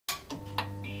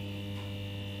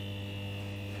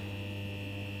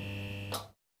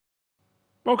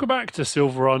Welcome back to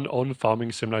Silverrun on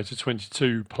Farming Simulator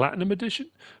 22 Platinum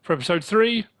Edition for episode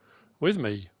 3 with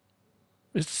me,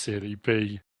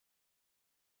 MrSealyp.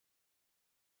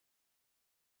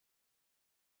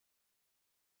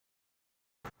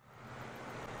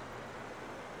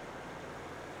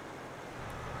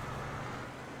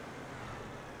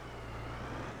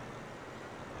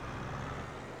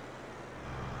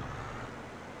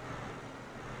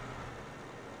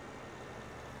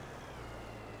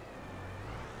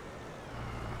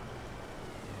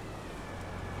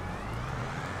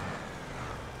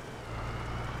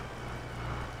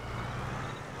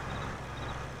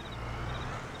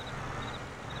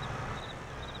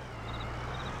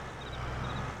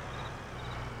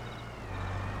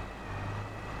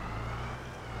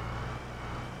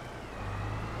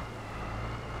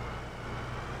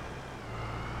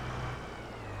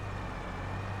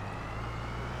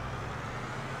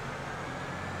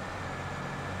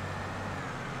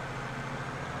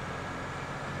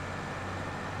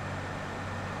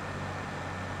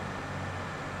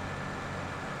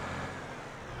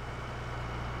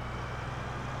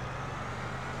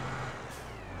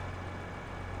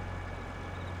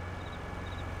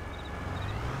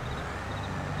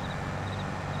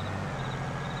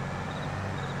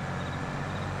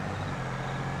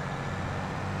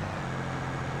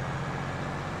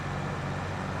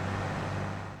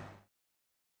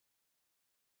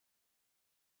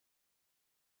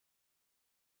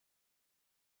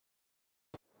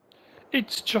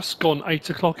 It's just gone 8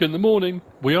 o'clock in the morning.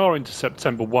 We are into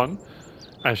September 1.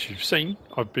 As you've seen,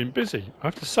 I've been busy. I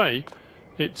have to say,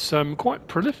 it's quite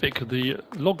prolific, the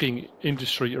logging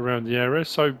industry around the area,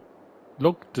 so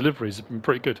log deliveries have been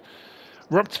pretty good.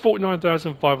 We're up to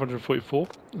 49,544.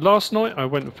 Last night I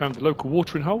went and found the local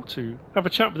watering hole to have a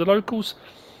chat with the locals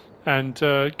and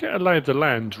get a lay of the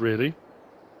land, really.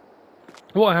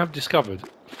 What I have discovered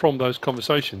from those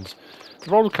conversations, the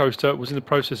roller coaster was in the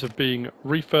process of being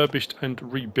refurbished and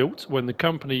rebuilt when the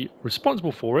company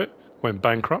responsible for it went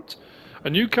bankrupt. A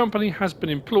new company has been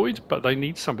employed, but they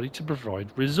need somebody to provide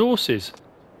resources,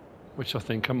 which I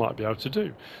think I might be able to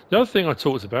do. The other thing I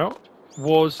talked about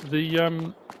was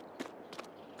the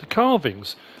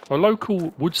carvings. A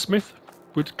local woodsmith,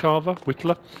 woodcarver,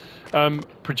 whittler,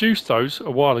 produced those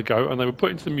a while ago and they were put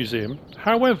into the museum.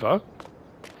 However,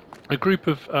 a group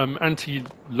of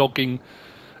anti-logging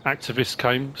activists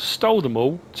came, stole them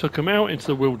all, took them out into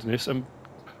the wilderness and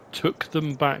took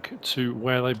them back to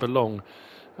where they belong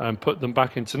and put them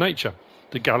back into nature.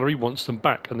 The gallery wants them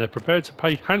back and they're prepared to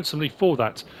pay handsomely for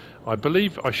that. I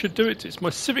believe I should do it. It's my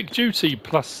civic duty,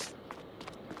 plus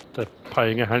they're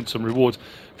paying a handsome reward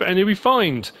for any we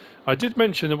find. I did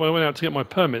mention that when I went out to get my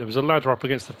permit there was a ladder up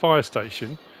against the fire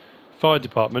station, fire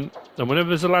department, and whenever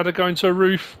there's a ladder going to a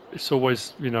roof, it's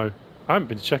always, you know, I haven't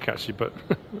been to check actually, but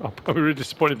I'll be really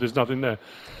disappointed if there's nothing there.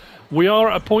 We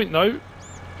are at a point though,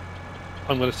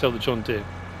 I'm going to sell the John Deere.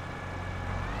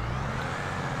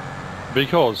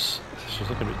 Because, it's just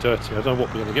looking a bit dirty, I don't know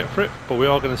what we're going to get for it, but we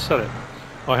are going to sell it.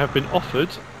 I have been offered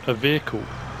a vehicle.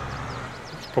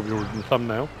 It's probably already in the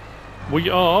thumbnail. We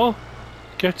are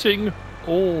getting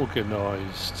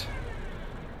organised.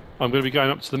 I'm going to be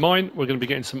going up to the mine, we're going to be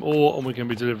getting some ore and we're going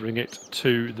to be delivering it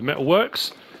to the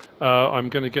metalworks. I'm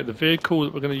going to get the vehicle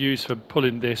that we're going to use for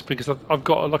pulling this because I've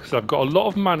got, like I said, I've got a lot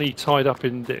of money tied up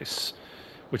in this,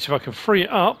 which if I can free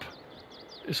it up,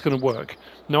 it's going to work.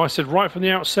 Now I said right from the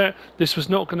outset, this was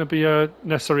not going to be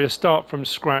necessarily a start from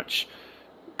scratch,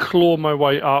 claw my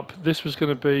way up. This was going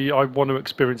to be, I want to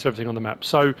experience everything on the map.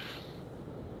 So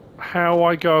how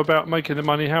I go about making the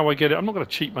money, how I get it, I'm not going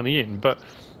to cheat money in, but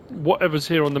whatever's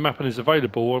here on the map and is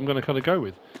available, I'm going to kind of go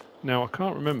with. Now I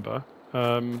can't remember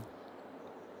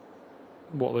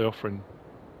what they're offering.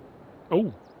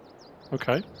 Oh,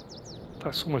 okay.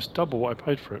 That's almost double what I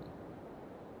paid for it.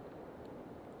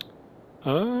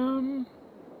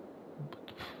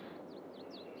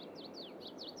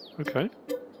 Okay.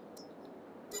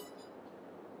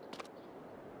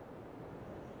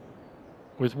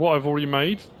 With what I've already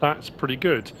made, that's pretty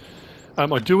good. I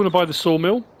do want to buy the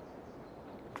sawmill,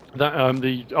 that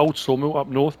the old sawmill up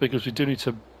north, because we do need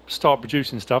to start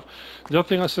producing stuff. The other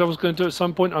thing I said I was going to do at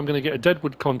some point, I'm going to get a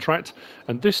deadwood contract,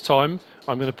 and this time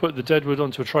I'm going to put the deadwood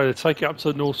onto a trailer, take it up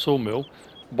to the north sawmill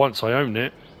once I own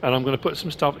it, and I'm going to put some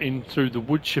stuff in through the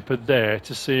wood chipper there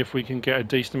to see if we can get a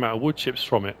decent amount of wood chips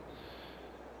from it.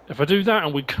 If I do that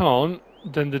and we can't,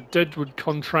 then the deadwood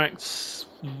contracts,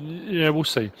 yeah, we'll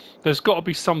see. There's got to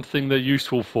be something they're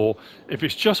useful for. If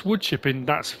it's just wood chipping,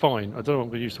 that's fine. I don't know what I'm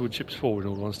going to use the wood chips for, in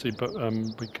all honesty, but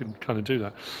we can kind of do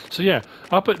that. So yeah,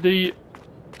 up at the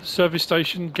service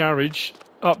station garage,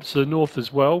 up to the north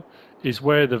as well, is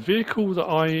where the vehicle that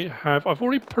I have, I've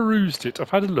already perused it, I've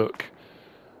had a look,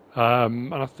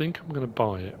 and I think I'm going to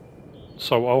buy it.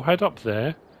 So I'll head up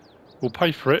there, we'll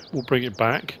pay for it, we'll bring it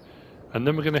back, and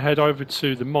then we're going to head over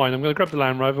to the mine. I'm going to grab the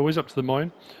Land Rover, whiz up to the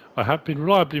mine. I have been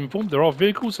reliably informed there are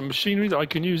vehicles and machinery that I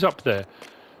can use up there.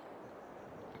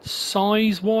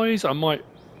 Size-wise, I might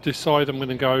decide I'm going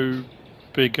to go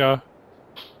bigger.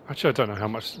 Actually, I don't know how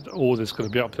much ore there's going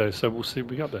to be up there, so we'll see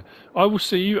when we get there. I will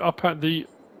see you up at the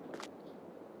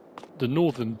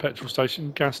northern petrol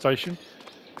station, gas station,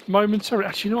 momentarily.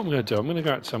 Actually, you know what I'm going to do? I'm going to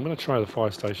go out. I'm going to try the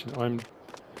fire station.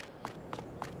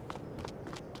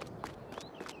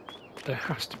 There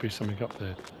has to be something up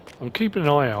there. I'm keeping an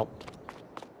eye out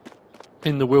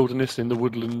in the wilderness, in the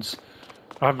woodlands.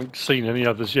 I haven't seen any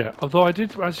others yet. Although I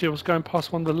did, as I was going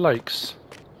past one of the lakes.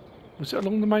 Was it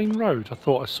along the main road? I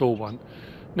thought I saw one.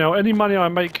 Now, any money I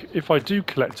make, if I do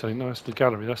collect any, no, that's the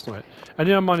gallery, that's not it.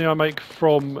 Any money I make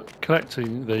from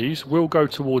collecting these will go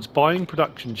towards buying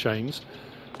production chains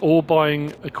or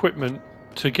buying equipment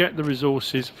to get the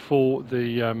resources for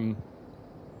the,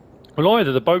 well,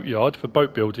 either the boatyard for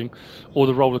boat building or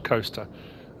the roller coaster.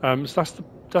 So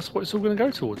that's what it's all going to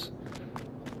go towards.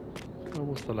 Oh,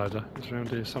 what's the ladder? It's around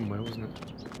here somewhere, wasn't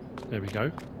it? There we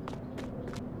go.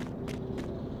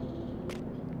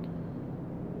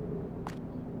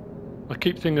 I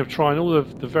keep thinking of trying all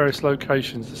of the various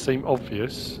locations that seem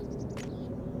obvious.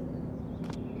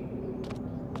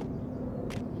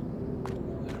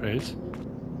 There it is.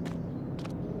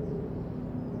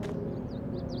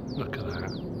 Look at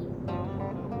that.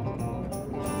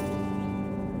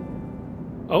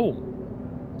 Oh.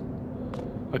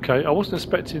 Okay, I wasn't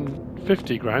expecting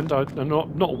 50 grand. I'm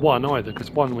not one either,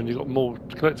 because one when you got more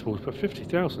collectibles, but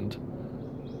 50,000.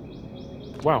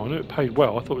 Wow, I knew it paid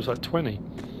well. I thought it was like 20.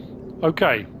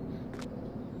 Okay.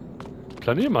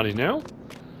 Plenty of money now.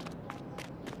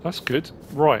 That's good.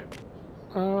 Right.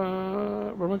 Where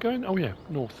am I going? Oh yeah,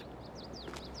 north.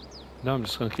 Now I'm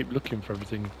just going to keep looking for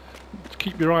everything.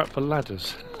 Keep your eye out for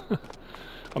ladders.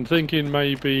 I'm thinking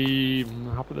maybe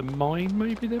up at the mine,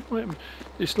 maybe there might be.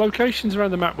 It's locations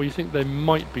around the map where you think there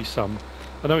might be some.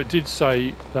 I know it did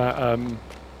say that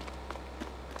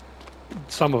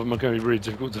some of them are going to be really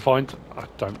difficult to find. I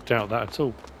don't doubt that at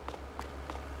all.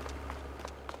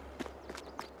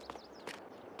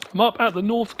 I'm up at the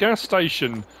North Gas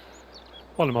Station.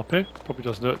 While I'm up here, probably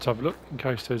doesn't hurt to have a look in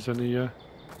case there's any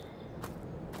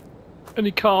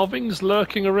carvings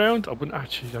lurking around. I wouldn't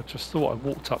actually. I just thought I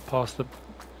walked up past the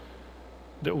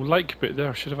little lake bit there.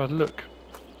 I should have had a look.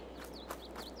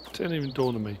 It didn't even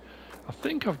dawn on me. I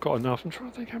think I've got enough. I'm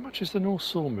trying to think how much is the North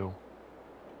Sawmill.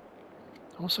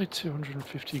 I want to say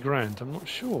 250 grand. I'm not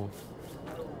sure.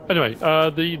 Anyway,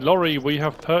 the lorry we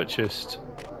have purchased.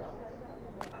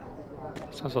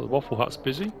 Sounds like the Waffle Hut's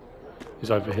busy.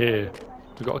 He's over here.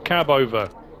 We've got a cab over.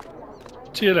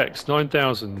 TLX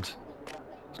 9000.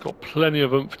 It's got plenty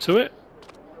of oomph to it.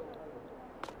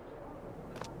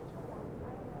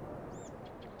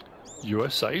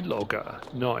 USA logger.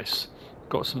 Nice.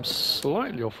 Got some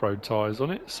slightly off-road tyres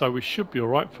on it, so we should be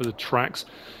alright for the tracks.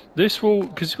 This will,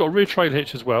 because it's got a rear trailer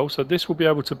hitch as well, so this will be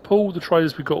able to pull the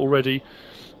trailers we've got already,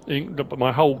 in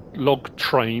my whole log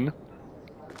train,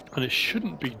 and it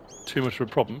shouldn't be too much of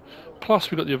a problem. Plus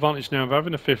we've got the advantage now of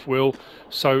having a fifth wheel,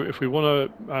 so if we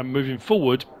want to, moving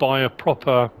forward, buy a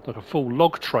proper, like a full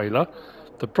log trailer,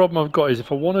 the problem I've got is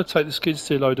if I want to take the skid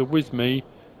steer loader with me,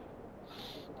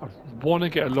 I want to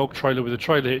get a log trailer with a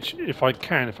trailer hitch if I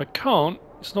can. If I can't,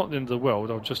 it's not the end of the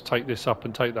world. I'll just take this up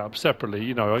and take that up separately.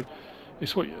 You know,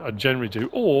 it's what I generally do.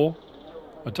 Or,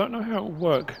 I don't know how it would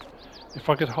work. If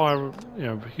I could hire, you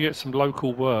know, if I could get some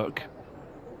local work,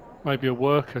 maybe a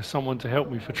worker, someone to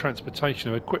help me for transportation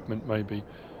of equipment, maybe.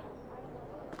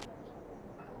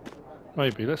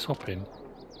 Maybe, let's hop in.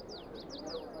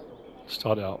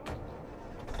 Start it up.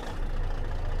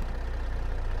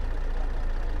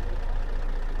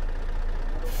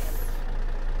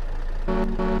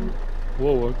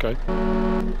 Whoa, okay.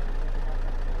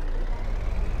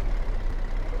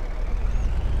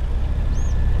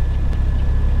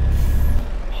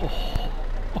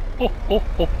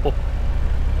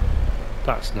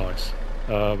 That's nice.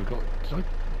 We've got,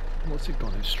 what's it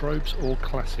got? It's strobes or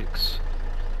classics?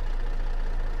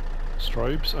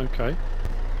 Strobes, okay.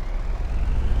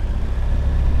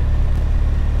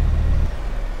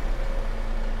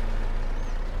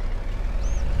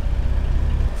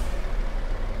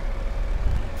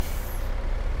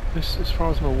 This, as far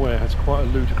as I'm aware, has quite a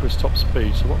ludicrous top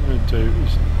speed, so what I'm going to do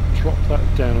is drop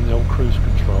that down on the old cruise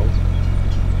control.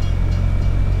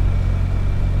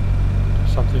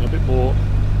 Something a bit more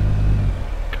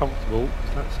comfortable,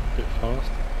 because that's a bit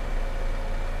fast.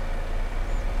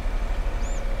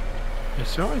 Yeah,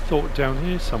 so I thought down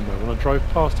here somewhere when I drove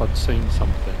past I'd seen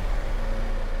something.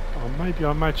 Or maybe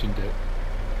I imagined it.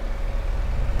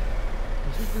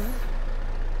 Is it there?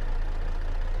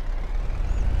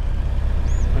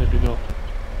 Maybe not.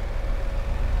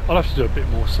 I'll have to do a bit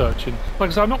more searching. Like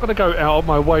I said, I'm not going to go out of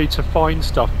my way to find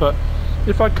stuff, but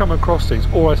if I come across things,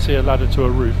 or I see a ladder to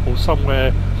a roof, or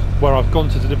somewhere where I've gone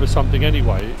to deliver something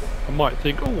anyway, I might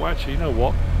think, oh, actually, you know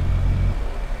what?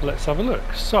 Let's have a look.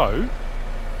 So,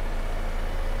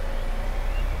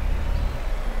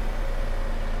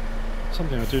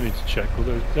 something I do need to check,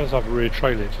 although it does have a rear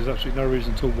trailer hitch. There's absolutely no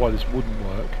reason at all why this wouldn't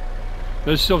work.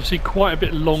 This is obviously quite a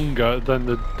bit longer than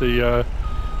the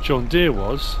John Deere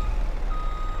was,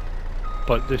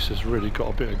 but this has really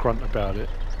got a bit of grunt about it.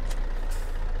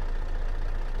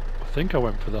 I think I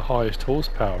went for the highest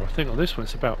horsepower. I think on this one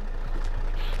it's about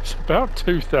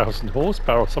 2,000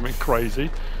 horsepower or something crazy.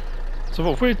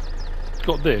 So if we've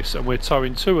got this and we're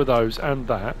towing 2 of those and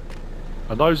that,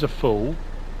 and those are full,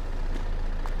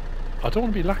 I don't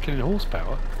want to be lacking in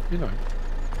horsepower, you know.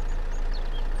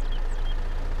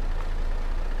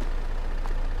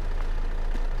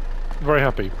 Very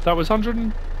happy. That was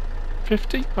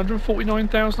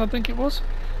 149,000 I think it was,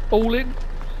 all in.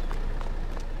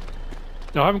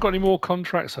 Now I haven't got any more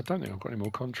contracts. I don't think I've got any more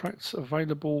contracts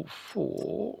available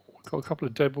for. We've got a couple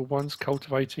of deadwood ones,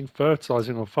 cultivating,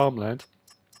 fertilising on farmland,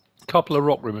 a couple of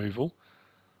rock removal.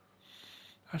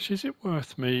 Actually, is it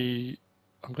worth me?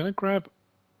 I'm going to grab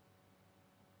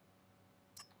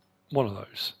one of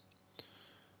those.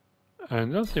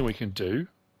 And another thing we can do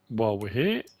while we're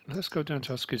here, let's go down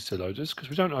to our skid steer loaders, because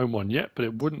we don't own one yet, but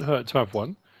it wouldn't hurt to have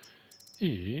one,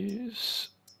 is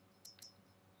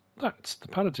that's the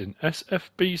Paladin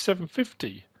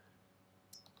SFB750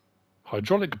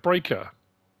 hydraulic breaker.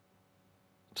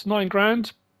 It's 9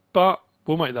 grand, but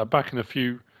we'll make that back in a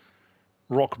few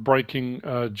rock breaking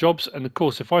jobs. And of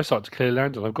course, if I start to clear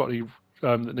land and I've got any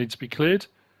that needs to be cleared,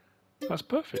 that's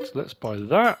perfect. Let's buy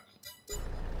that.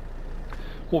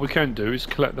 What we can do is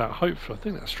collect that. Hopefully, I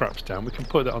think that straps down. We can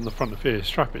put that on the front of here,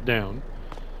 strap it down,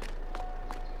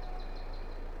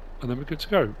 and then we're good to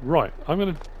go. Right, I'm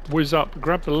going to whiz up,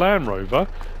 grab the Land Rover.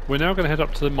 We're now going to head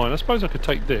up to the mine. I suppose I could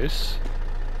take this.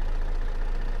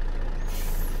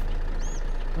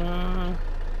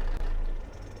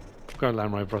 Go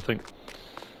Land Rover, I think.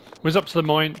 Whiz up to the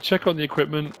mine, check on the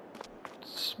equipment.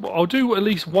 I'll do at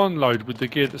least one load with the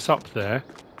gear that's up there.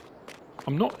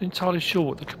 I'm not entirely sure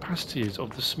what the capacity is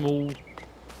of the small.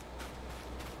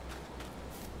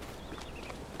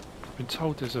 I've been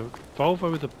told there's a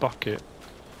Volvo with a bucket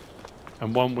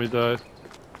and one with a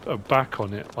back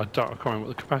on it. I can't remember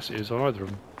what the capacity is on either of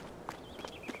them.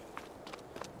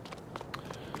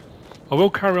 I will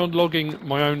carry on logging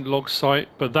my own log site,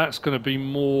 but that's going to be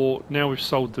more now we've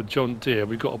sold the John Deere.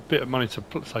 We've got a bit of money to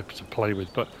play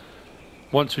with, but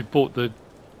once we've bought the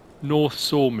North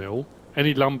Sawmill,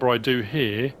 any lumber I do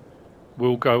here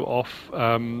will go off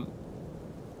to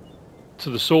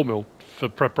the sawmill for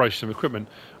preparation of equipment.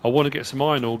 I want to get some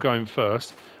iron ore going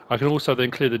first. I can also then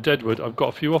clear the deadwood. I've got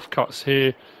a few offcuts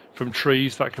here from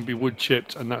trees that can be wood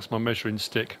chipped, and that's my measuring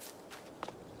stick.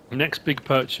 Next big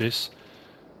purchase,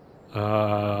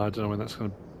 I don't know when that's going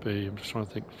to be. I'm just trying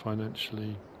to think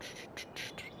financially.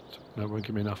 No, it won't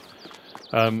give me enough.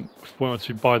 If I want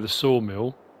to buy the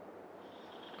sawmill,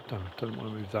 don't want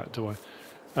to move that, do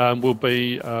I? Will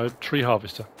be a tree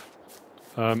harvester.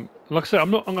 Like I said, I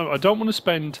don't want to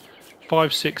spend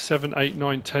 5, 6, 7, 8,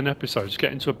 9, 10 episodes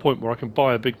getting to a point where I can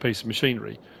buy a big piece of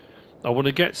machinery. I want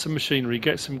to get some machinery,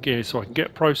 get some gear, so I can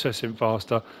get processing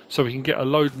faster, so we can get a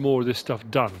load more of this stuff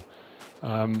done.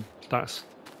 That's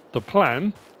the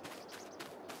plan.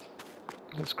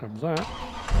 Let's grab that.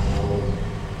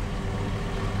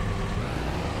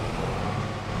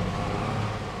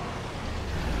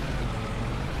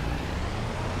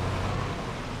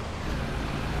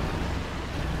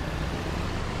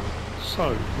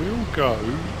 So we'll go.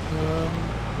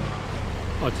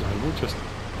 I don't know.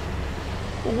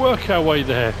 We'll work our way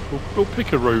there. We'll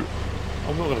pick a route.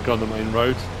 I'm not going to go on the main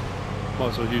road.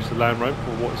 Might as well use the Land Rover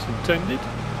for what it's intended.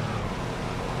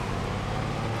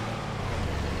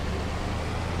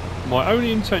 My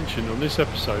only intention on this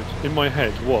episode, in my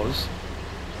head, was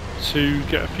to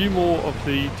get a few more of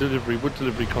the wood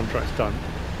delivery contracts done,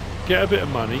 get a bit of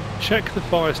money, check the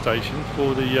fire station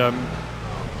for the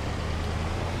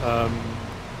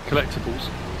collectibles,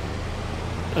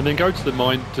 and then go to the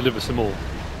mine, deliver some more.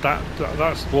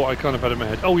 That's what I kind of had in my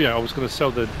head. Oh yeah, I was going to sell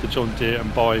the John Deere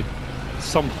and buy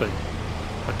something.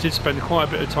 I did spend quite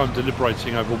a bit of time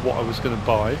deliberating over what I was going to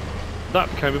buy. That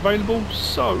became available,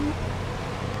 so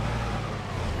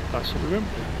that's what we went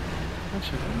with.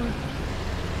 Actually,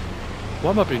 Why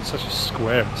am I being such a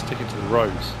square and sticking to the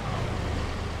roads?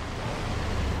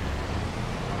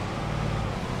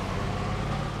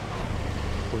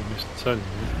 We missed the turning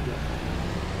there. Yeah.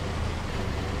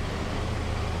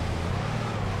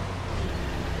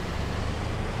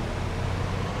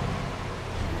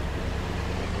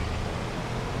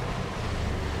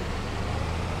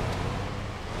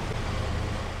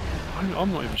 I'm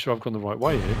not even sure I've gone the right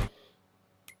way here.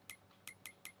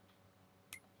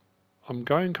 I'm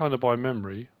going kind of by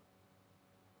memory.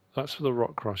 That's for the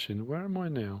rock crushing. Where am I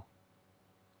now?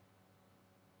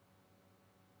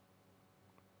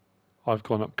 I've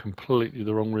gone up completely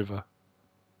the wrong river.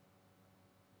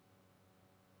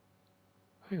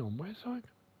 Hang on, where's I?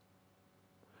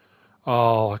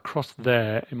 Oh, I crossed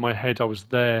there. In my head I was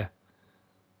there.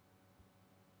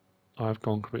 I've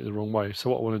gone completely the wrong way. So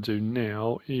what I want to do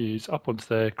now is up onto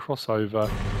there, cross over.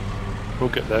 We'll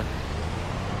get there.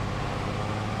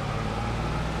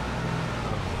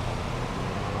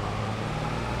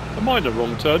 A minor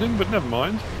wrong turning, but never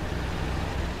mind.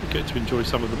 We get to enjoy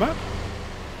some of the map.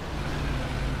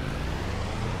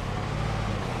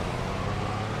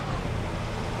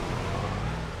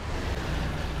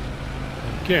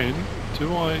 Again,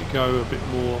 do I go a bit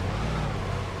more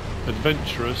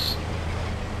adventurous?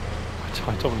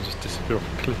 I don't want to just disappear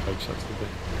off a cliff edge, that's the thing.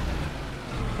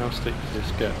 How steep does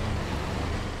this get?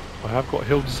 I have got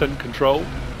hill descent control,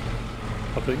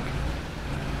 I think.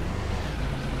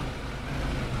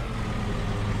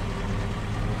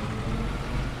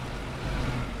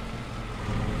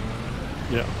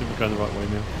 Yeah, I think we're going the right way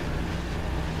now.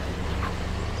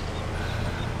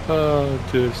 Oh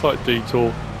dear, slight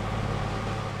detour.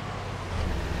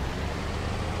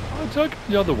 Did I go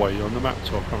the other way on the map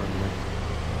too? I can't remember now.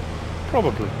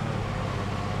 Probably.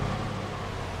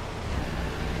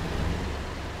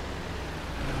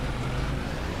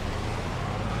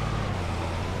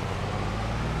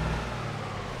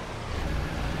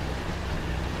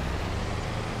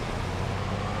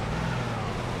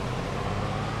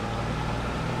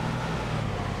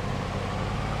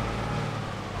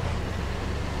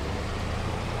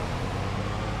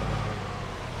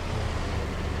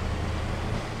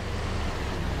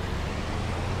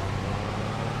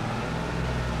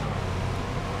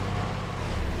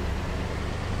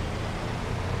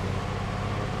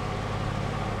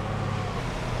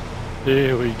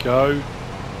 Here we go.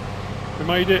 We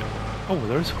made it. Oh,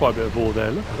 there is quite a bit of ore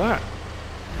there. Look at that.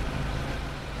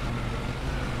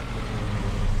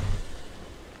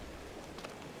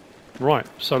 Right.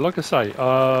 So, like I say,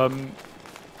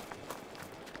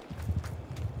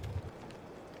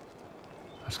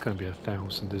 that's going to be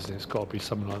 1,000, isn't it? It's got to be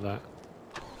something like that.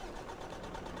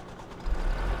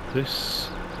 This,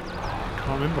 I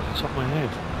can't remember off the top of my head.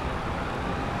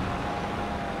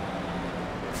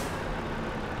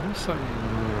 I want to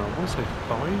say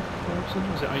 5,000,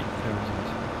 or is it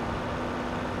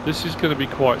 8,000? This is going to be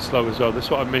quite slow as well, that's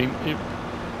what I mean.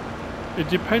 It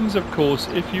depends, of course,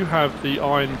 if you have the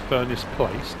iron furnace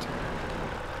placed.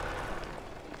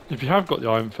 If you have got the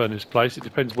iron furnace placed, it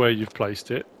depends where you've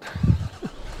placed it.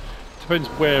 Depends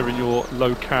where in your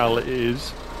locale it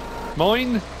is.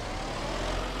 Mine? Didn't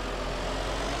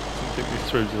think this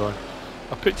through, did I?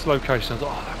 I picked a location, I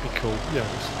thought, oh, that'd be cool. Yeah,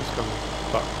 let's go.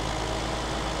 But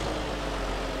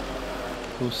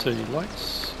we'll see.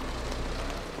 Lights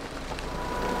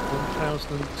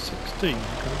 1016. Okay,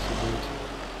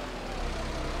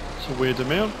 that's a weird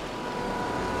amount.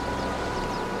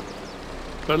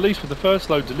 But at least with the first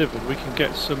load delivered, we can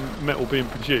get some metal being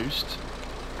produced.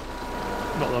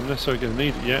 Not that I'm necessarily going to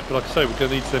need it yet, but like I say, we're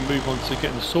going to need to then move on to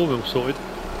getting the sawmill sorted,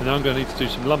 and then I'm going to need to do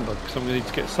some lumber because I'm going to need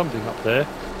to get something up there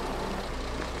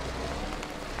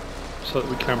so that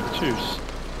we can produce.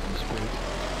 That's weird.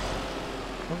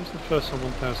 What was the first one?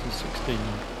 1016.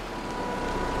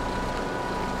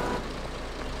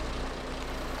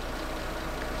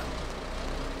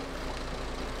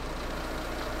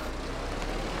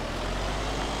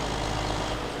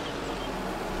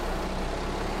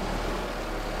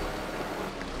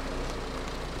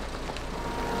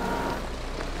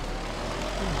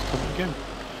 Again.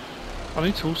 I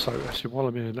need to also, actually, while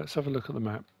I'm here, let's have a look at the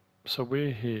map. So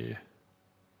we're here.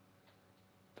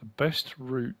 The best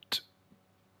route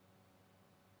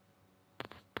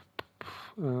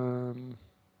down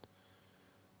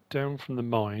from the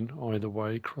mine, either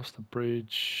way, cross the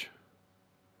bridge,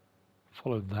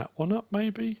 follow that one up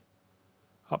maybe,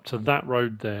 up to that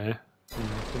road there. Yeah,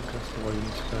 I think that's the way we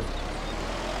need to go.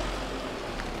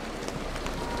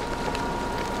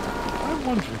 I'm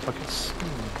wondering if I could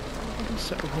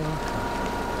set a marker.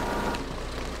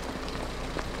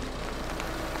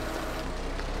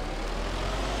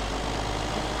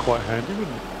 Quite handy,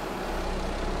 wouldn't it?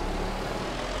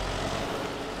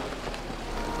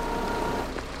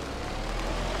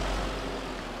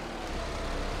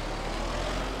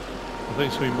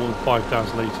 think it's going to be more than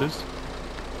 5,000 litres.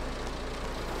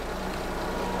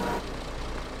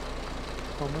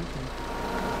 Oh, maybe.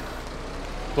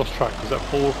 Lost track. Was that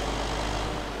 4?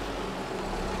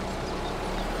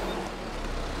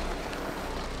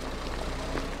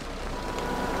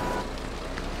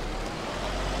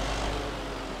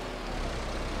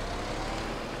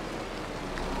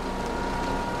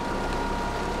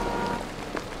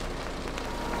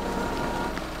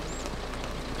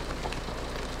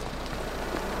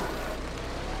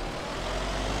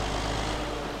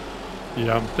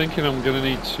 Yeah, I'm thinking I'm going to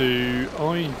need to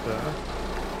either...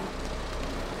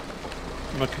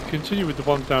 I can continue with the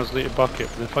 1,000 litre bucket,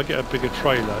 but if I get a bigger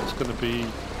trailer, it's going to be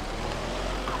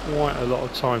quite a lot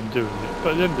of time doing it.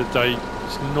 But at the end of the day,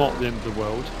 it's not the end of the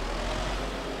world.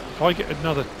 If I get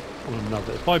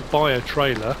if I buy a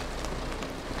trailer,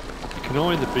 it can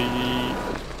either be a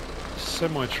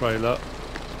semi-trailer.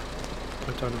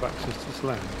 I don't have access to this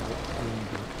land.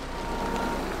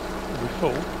 Are we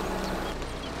full?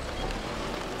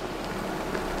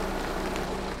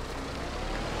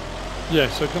 Yeah,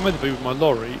 so it can either be with my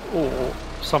lorry or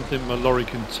something my lorry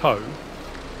can tow.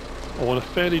 I want a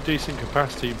fairly decent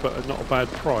capacity but at not a bad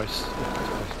price.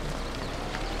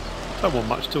 Don't want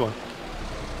much, do I?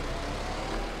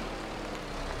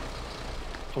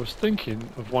 I was thinking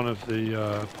of one of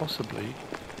the, possibly,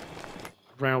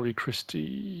 Rowley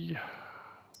Christie,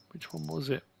 which one was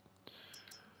it?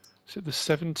 Is it the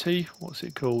 70? What's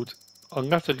it called? I'm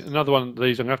going to have to, another one of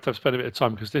these, I'm going to have spend a bit of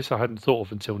time because this I hadn't thought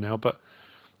of until now, but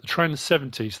the Trend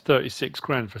 70 is 36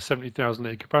 grand for 70,000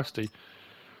 litre capacity.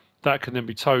 That can then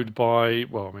be towed by,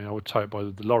 well, I mean, I would tow it by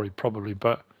the lorry probably,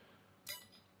 but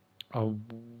I'll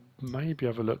maybe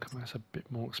have a look. I mean, that's a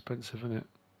bit more expensive, isn't it?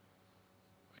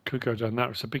 We could go down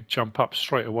that. It's a big jump up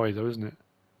straight away, though, isn't it?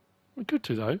 We could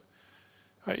do, though.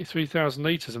 83,000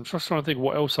 litres. I'm just trying to think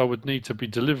what else I would need to be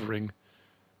delivering.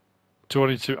 Do I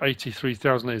need to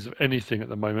 83,000 litres of anything at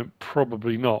the moment?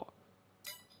 Probably not.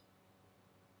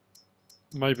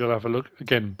 Maybe I'll have a look.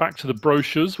 Again, back to the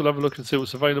brochures. We'll have a look and see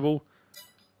what's available.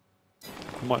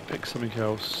 I might pick something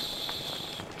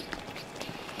else.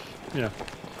 Yeah.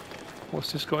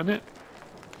 What's this got in it?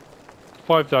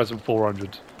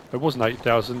 5,400. It wasn't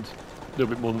 8,000. A little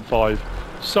bit more than 5.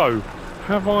 So,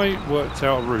 have I worked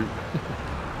out a route?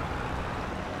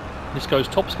 This goes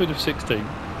top speed of 16.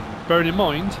 Bearing in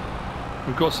mind,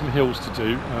 we've got some hills to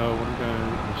do.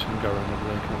 I shouldn't go around over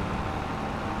there. Come on.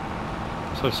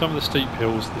 So some of the steep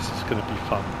hills, this is going to be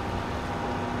fun,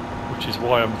 which is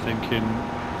why I'm thinking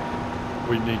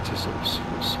we need to sort of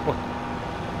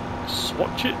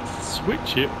switch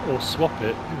it, or swap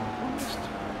it.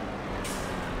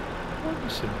 What am I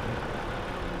missing?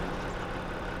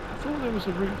 I thought there was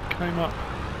a route that came up.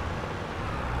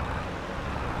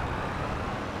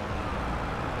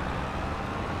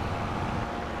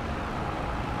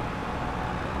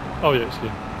 Oh yeah, it's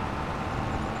here.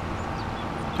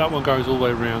 That one goes all the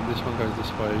way around, this one goes this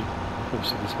way.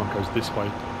 Obviously this one goes this way.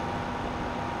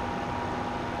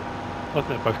 I think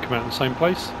they both come out in the same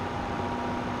place.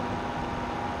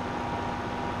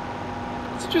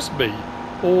 It's just me.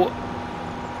 Or,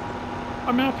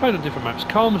 I mean, I played on different maps.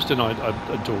 Calmerston I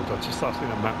adored. I think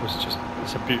that map was just,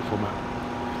 it's a beautiful map.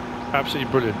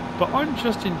 Absolutely brilliant. But I'm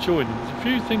just enjoying it. There's a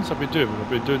few things I've been doing. I've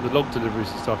been doing the log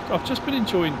deliveries and stuff. I've just been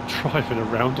enjoying driving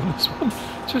around on this one.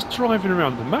 Just driving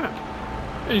around the map.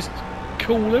 It's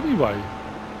cool anyway.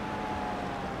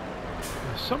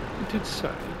 Something did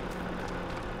say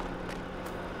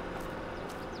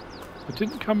I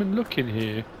didn't come and look in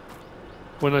here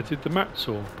when I did the map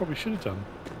tour. Probably should have done.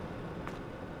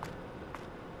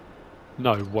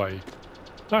 No way.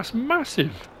 That's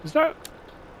massive. Is that?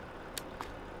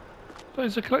 That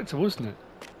is a collectible, isn't it?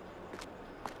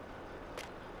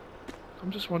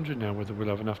 I'm just wondering now whether we'll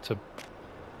have enough to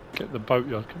get the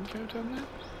boatyard. Can we go down there?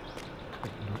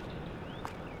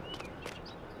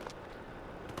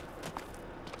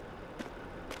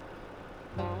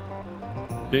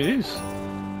 It is.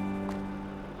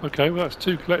 Okay, well that's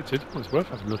 2 collected. Well, it's worth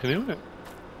having a look at it, isn't it?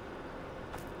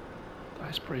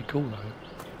 That's pretty cool though.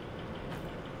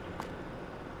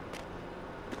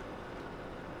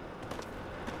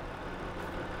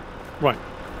 Right.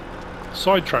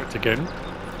 Sidetracked again.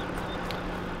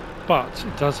 But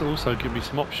it does also give me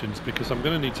some options because I'm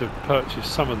going to need to purchase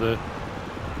some of the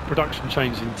production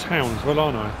chains in town as well,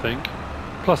 aren't I think?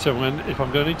 Plus if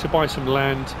I'm going to need to buy some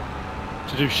land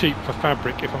to do sheep for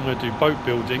fabric, if I'm going to do boat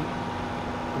building,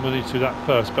 I'm going to need to do that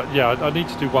first. But yeah, I need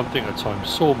to do one thing at a time.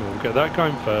 Sawmill, get that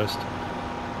going first.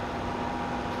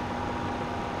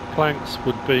 Planks,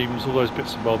 wood beams, all those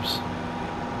bits and bobs.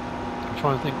 I'm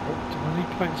trying to think, do I need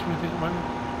planks for anything at the moment?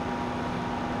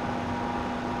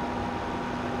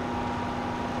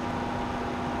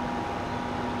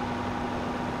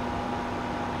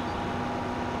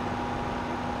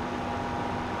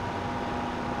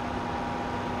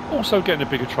 also getting a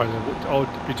bigger trailer. I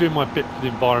would be doing my bit for the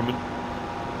environment.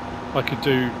 I could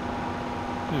do,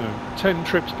 10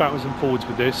 trips backwards and forwards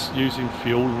with this, using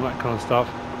fuel and that kind of stuff,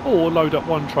 or load up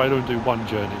one trailer and do one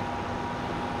journey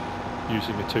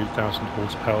using a 2,000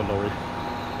 horsepower lorry.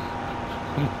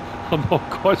 I'm not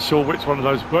quite sure which one of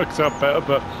those works out better,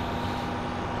 but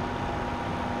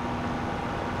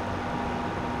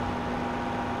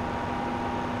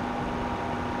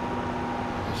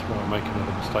this is where I make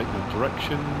another mistake in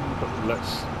direction, but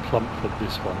let's plump for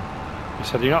this one. It's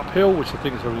heading uphill, which I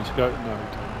think is where we need to go. No,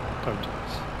 don't do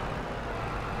this.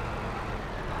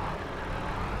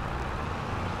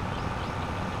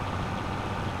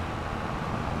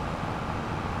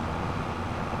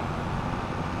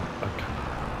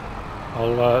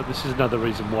 This is another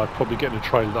reason why I'm probably getting a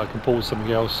trailer that I can pause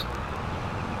something else,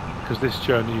 because this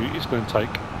journey is going to take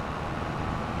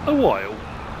a while.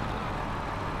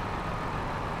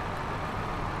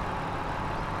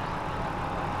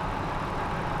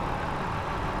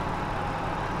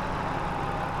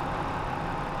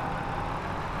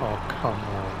 Oh, come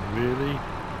on, really?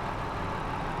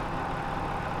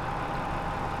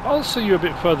 I'll see you a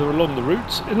bit further along the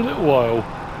route in a little while.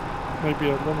 Maybe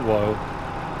a long while.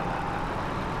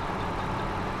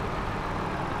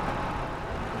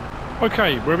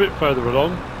 Okay, we're a bit further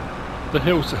along. The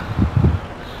hills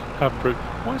have proved...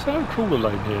 Why is there no crawler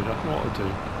lane here? That's what I'll do.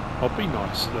 I'll be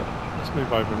nice. Look, let's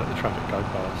move over and let the traffic go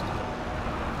past.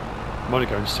 I'm only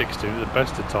going 60 at the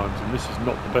best of times, and this is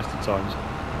not the best of times.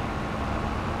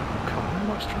 Oh, come on,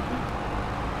 much traffic.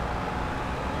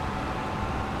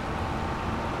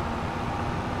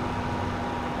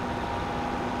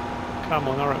 Come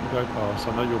on, hurry up and go past.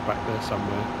 I know you're back there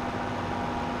somewhere.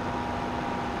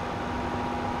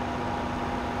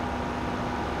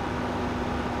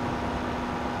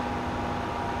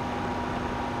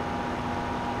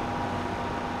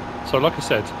 So like I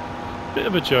said, a bit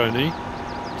of a journey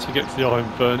to get to the iron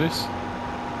furnace.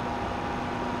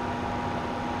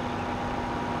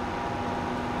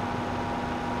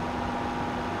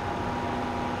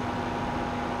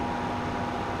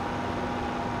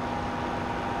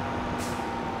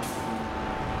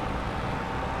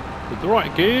 With the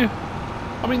right gear,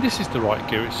 I mean this is the right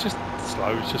gear, it's just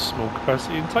slow, it's just small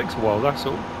capacity and takes a while, that's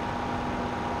all.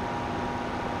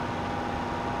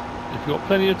 If you've got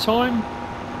plenty of time,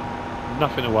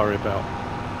 nothing to worry about.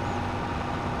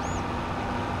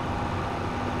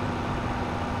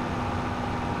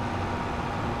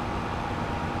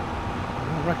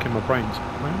 I'm racking my brains.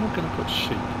 Where am I going to put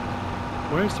sheep?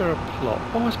 Where is there a plot?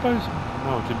 Oh, I suppose...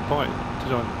 No, I didn't buy it,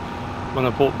 did I? When I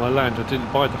bought my land, I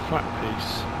didn't buy the flat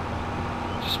piece.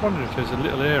 Just wondering if there's a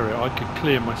little area I could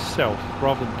clear myself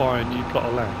rather than buy a new plot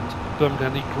of land. But I'm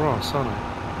going to need grass, aren't I?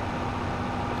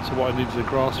 So what I need is the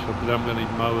grass for, but then I'm going to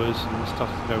need mowers and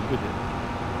stuff to go with it.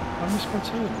 I missed my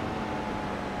turn.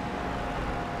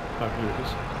 Oh, here it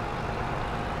is.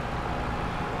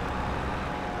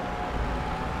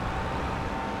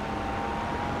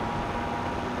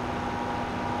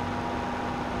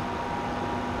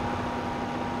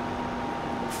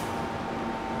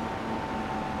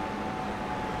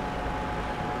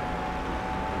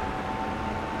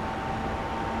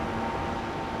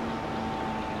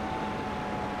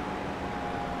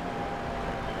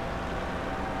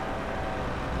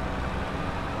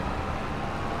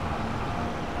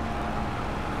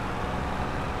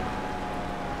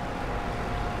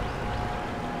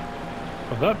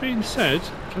 That being said,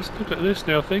 just look at this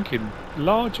now thinking,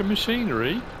 larger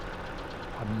machinery,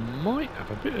 I might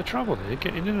have a bit of trouble here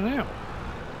getting in and out.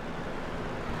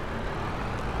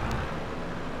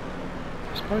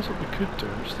 I suppose what we could do,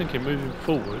 I'm just thinking moving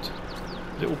forward,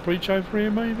 little bridge over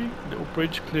here maybe? Little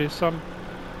bridge, clear some,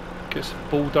 get some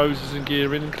bulldozers and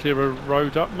gear in and clear a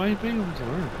road up maybe? I don't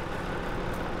know.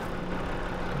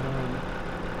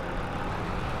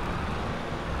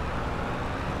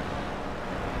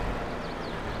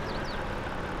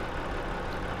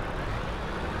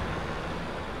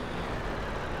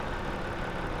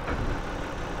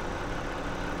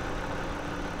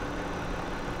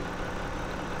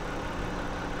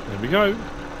 There we go.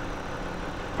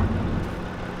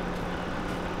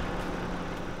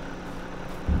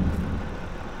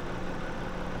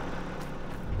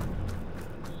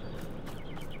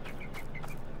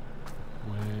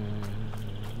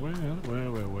 Where?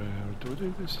 Do I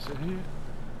do this? Is it here?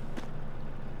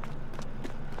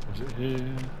 Or is it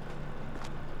here?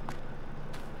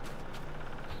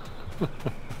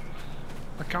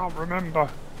 I can't remember. I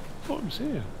thought it was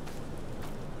here.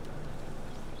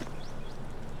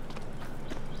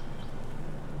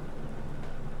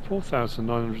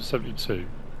 $4,972.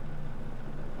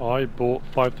 I bought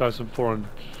 5,400.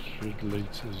 400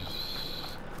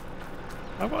 litres.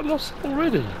 Have I lost it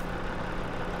already?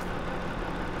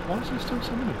 Why is there still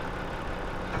so many?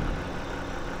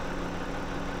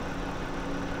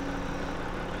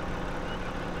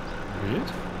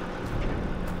 Weird.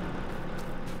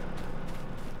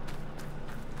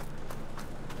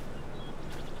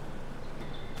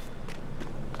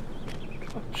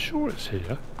 I'm sure it's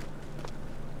here.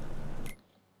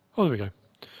 Oh, there we go.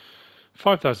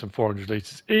 5,400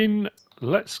 litres in.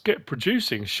 Let's get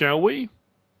producing, shall we?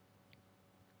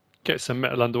 Get some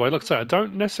metal underway. Like I say, I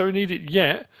don't necessarily need it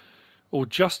yet, or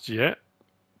just yet,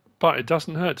 but it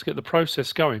doesn't hurt to get the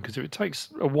process going, because if it takes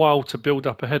a while to build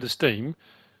up a head of steam,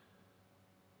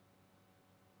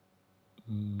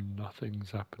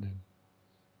 nothing's happening.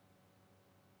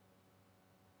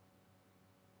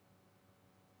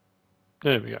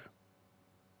 There we go.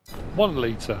 1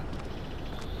 litre.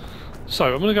 So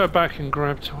I'm going to go back and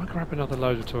grab... Do I grab another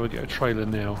load until I get a trailer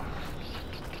now?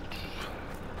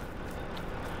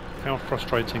 How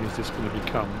frustrating is this going to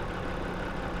become?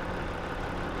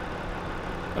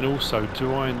 And also,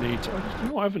 do I need to... You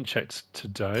know what, I haven't checked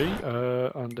today.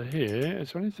 Under here,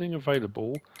 is there anything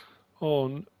available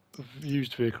on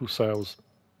used vehicle sales?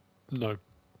 No.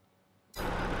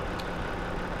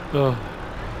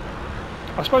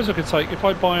 I suppose I could take... If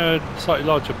I buy a slightly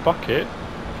larger bucket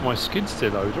for my skid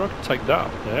steer loader, I could take that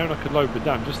up there and I could load with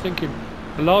that. I'm just thinking,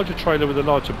 a larger trailer with a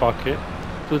larger bucket.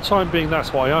 For the time being,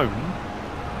 that's what I own.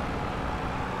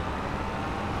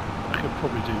 I could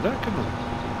probably do that, couldn't I?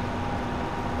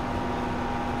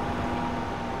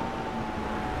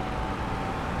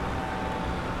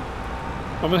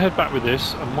 I'm going to head back with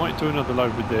this. I might do another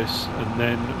load with this and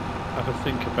then have a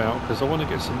think about, because I want to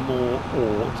get some more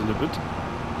ore delivered.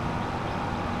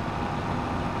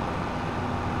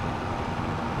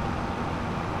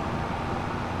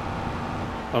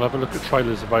 I'll have a look at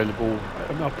trailers available.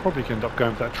 I'll probably end up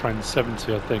going for that Trans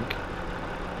 70, I think.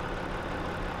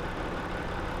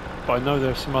 But I know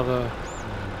there's some other...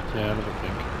 Yeah, I'll have a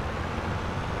think.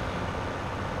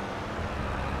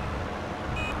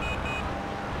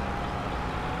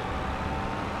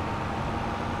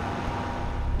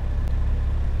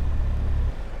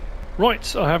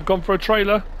 Right, I have gone for a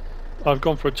trailer. I've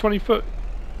gone for a 20-foot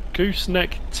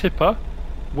gooseneck tipper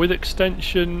with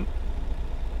extension.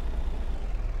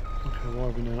 Okay, why are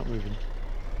we now not moving?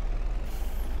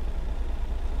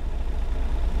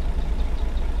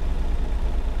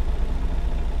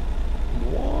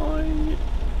 Why,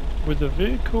 with a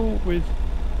vehicle with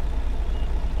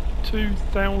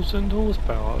 2,000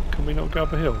 horsepower, can we not go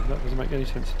up a hill? That doesn't make any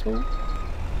sense at all.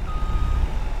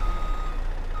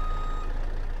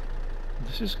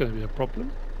 This is going to be a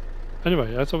problem.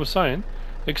 Anyway, as I was saying,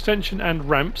 extension and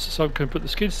ramps, so I can put the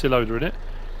skid steer loader in it.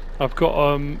 I've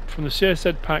got, from the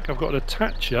CSZ pack, I've got an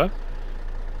attacher,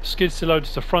 skid steer loader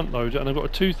to front loader, and I've got a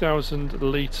 2,000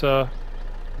 litre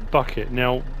bucket.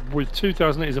 Now, with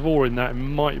 2,000 litres of ore in that, it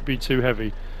might be too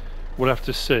heavy. We'll have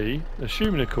to see.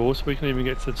 Assuming, of course, we can even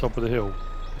get to the top of the hill.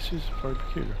 This is very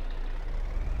peculiar.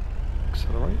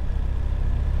 Accelerate.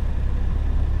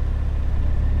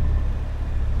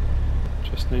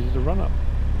 Just needed a run up,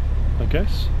 I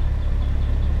guess.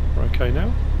 We're okay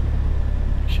now.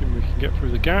 Assuming we can get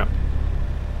through the gap.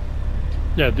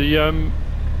 Yeah, the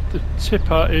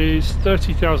tipper is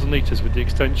 30,000 litres with the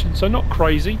extension, so not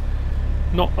crazy,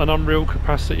 not an unreal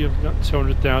capacity of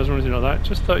 200,000 or anything like that,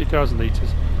 just 30,000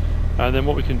 litres. And then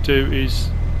what we can do is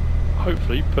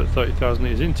hopefully put 30,000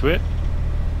 litres into it,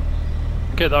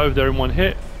 get that over there in one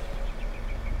hit.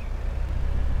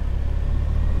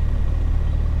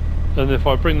 And if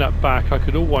I bring that back, I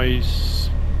could always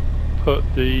put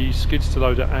the skid steer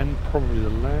loader and probably the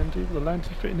Landy. Will the Landy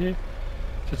fit in here?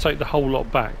 To take the whole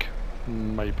lot back?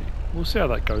 Maybe. We'll see how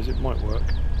that goes. It might work.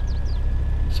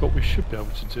 That's what we should be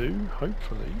able to do,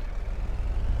 hopefully.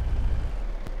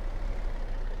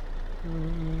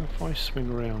 If I swing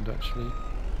around, actually.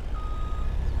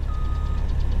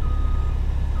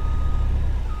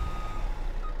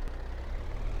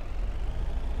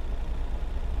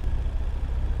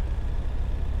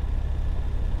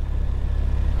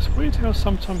 Weird how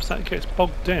sometimes that gets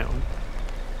bogged down.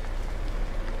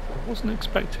 I wasn't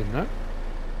expecting that.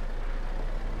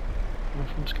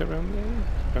 If I just get around there,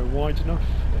 go wide enough.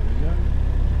 There we go.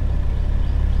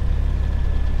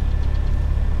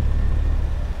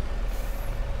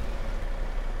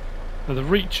 Now the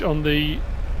reach on the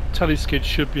teleskid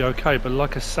should be okay, but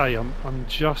like I say, I'm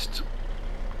just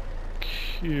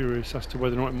curious as to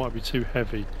whether or not it might be too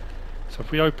heavy. So if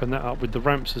we open that up with the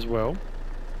ramps as well.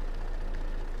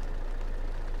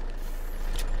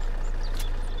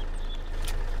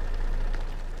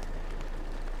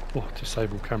 Oh,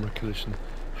 disable camera collision.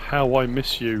 how I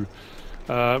miss you.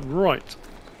 Right,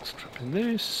 let's drop in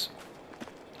this.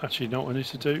 Actually, you know what I need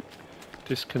to do?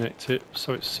 Disconnect it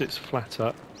so it sits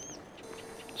flatter,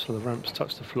 so the ramps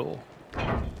touch the floor.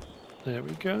 There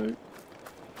we go.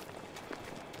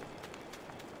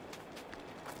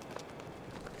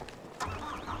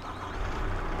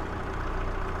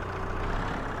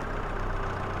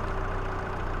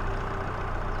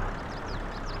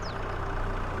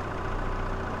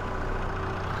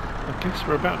 I guess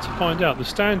we're about to find out. The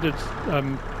standard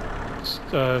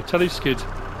teleskid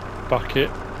bucket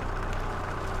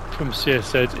from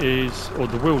CSZ is, or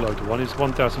the wheel loader one, is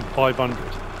 1,500.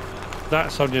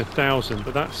 That's only 1,000,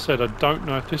 but that said, I don't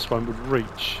know if this one would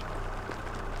reach.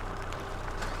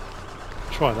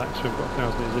 Try that, because we've got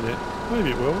 1,000 litres in it. Maybe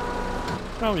it will.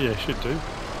 Oh yeah, it should do.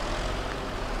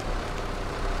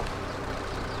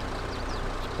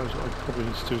 I suppose what I probably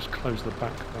need to do is close the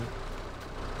back though.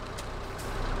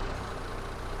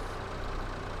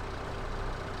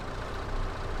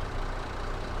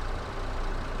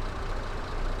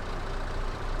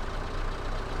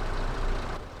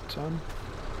 Done.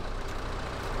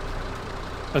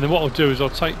 And then what I'll do is I'll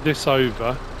take this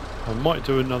over. I might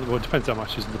do another, well it depends how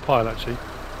much is in the pile actually.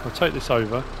 I'll take this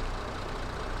over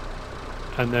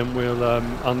and then we'll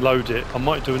unload it. I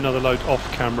might do another load off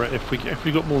camera if we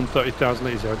got more than 30,000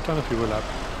 litres there. I don't know if we will have.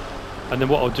 And then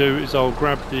what I'll do is I'll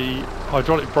grab the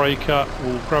hydraulic breaker,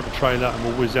 we'll grab a trailer and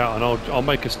we'll whiz out, and I'll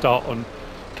make a start on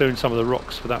doing some of the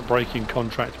rocks for that braking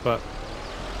contract. But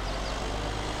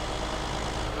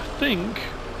I think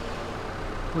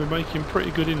we're making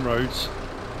pretty good inroads.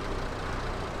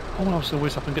 Oh, I was going to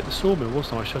whiz up and get the sawmill,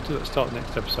 wasn't I? Should I do that at the start of the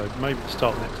next episode? Maybe at the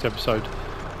start of the next episode.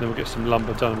 Then we'll get some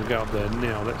lumber done and we'll get up there.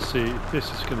 Now, let's see if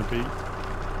this is going to be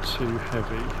too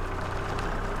heavy.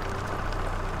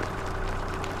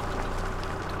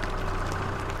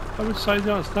 I would say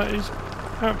the answer to that is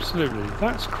absolutely.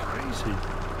 That's crazy.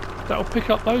 That'll pick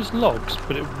up those logs,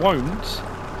 but it won't.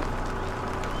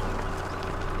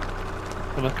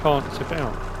 And I can't tip it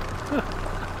out. Huh.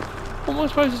 What am I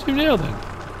supposed to do now then?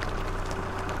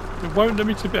 It won't let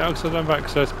me tip it out because I don't have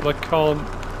access, but I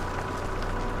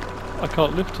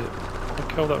can't lift it. I'll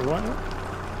curl that right up.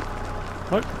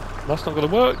 Nope, that's not going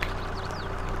to work.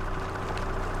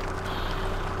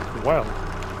 Well,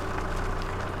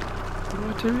 what do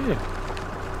I do here?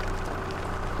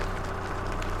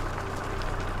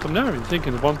 I'm now even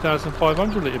thinking the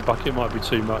 1,500 litre bucket might be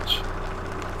too much.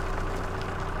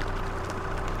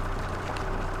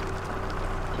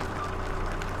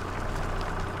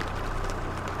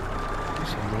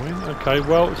 Okay,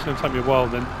 well, it's going to take me a while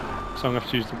then, so I'm going to have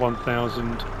to use the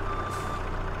 1,000.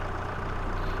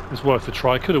 It's worth a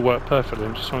try. Could have worked perfectly.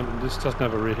 I'm just trying to, this doesn't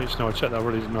have a rear hitch. No, I checked that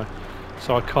already, didn't I?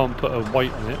 So I can't put a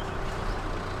weight on it.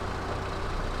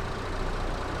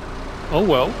 Oh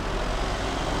well.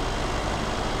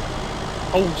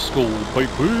 Old school,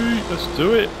 baby. Let's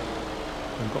do it.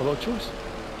 I've got a lot of choice.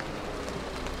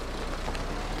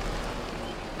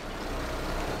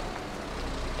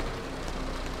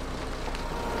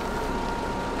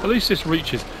 At least this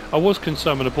reaches. I was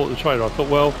concerned when I bought the trailer. I thought,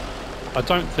 well, I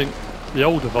don't think the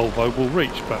older Volvo will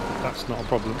reach, but that's not a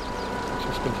problem. It's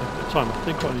just going to take a bit of time. I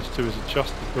think what I need to do is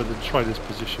adjust where the trailer's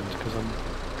positioned, because I'm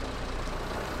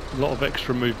a lot of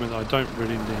extra movement that I don't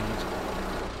really need.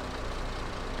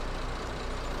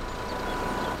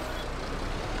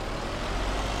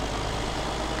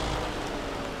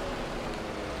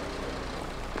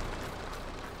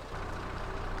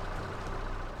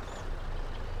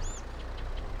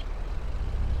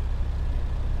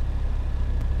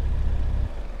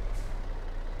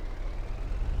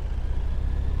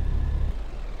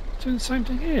 Doing the same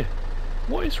thing here.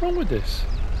 What is wrong with this?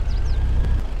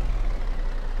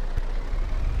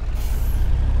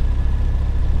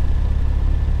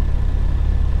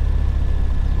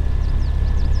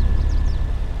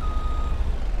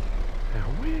 How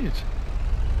weird.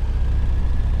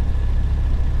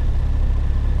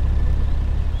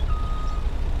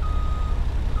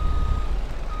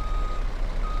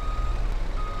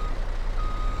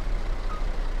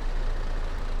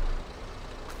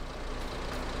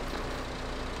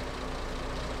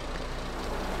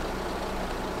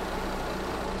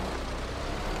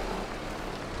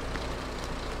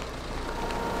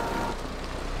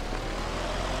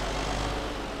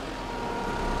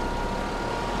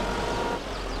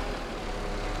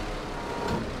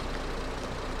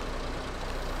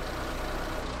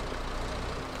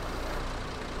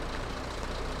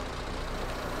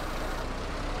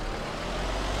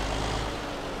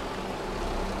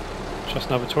 Just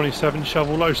another 27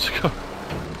 shovel loads to go.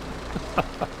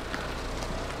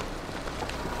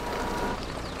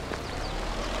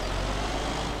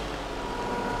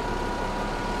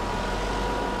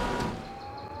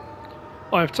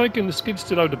 I have taken the skid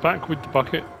steer loader back with the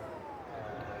bucket.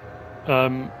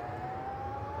 I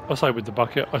say with the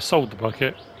bucket, I sold the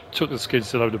bucket, took the skid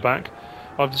steer loader back.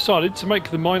 I've decided to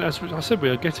make the mine, as I said, we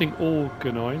are getting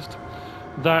organised,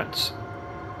 that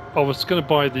I was going to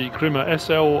buy the Grimme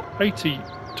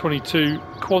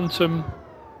SL8022 Quantum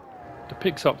that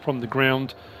picks up from the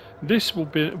ground. This will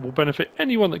benefit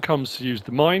anyone that comes to use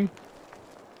the mine,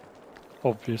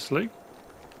 obviously.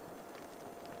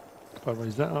 If I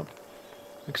raise that up,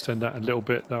 extend that a little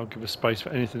bit, that'll give us space for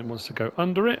anything that wants to go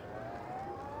under it.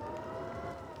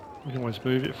 We can always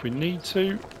move it if we need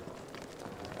to.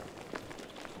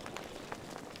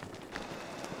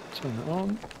 Turn that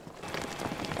on.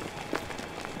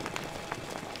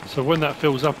 So when that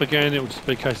fills up again, it will just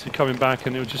be a case of coming back,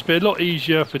 and it will just be a lot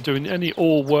easier for doing any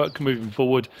ore work moving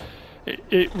forward.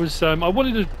 It was I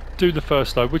wanted to do the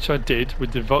first load, which I did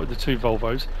with the two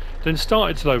Volvos. Then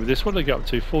started to load with this. What did I get up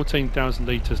to? 14,000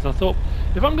 litres. And I thought,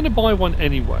 if I'm going to buy one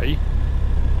anyway,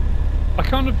 I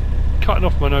kind of cutting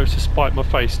off my nose to spite my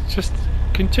face. Just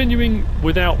continuing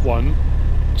without one,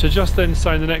 to just then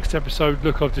say in the next episode,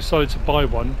 look, I've decided to buy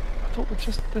one. I thought,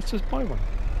 let's just buy one.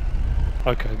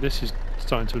 Okay, this is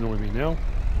starting to annoy me now.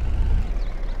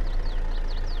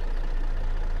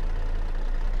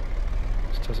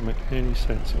 This doesn't make any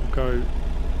sense.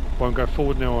 Won't go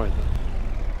forward now either.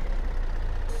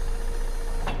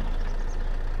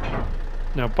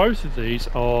 Now both of these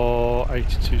are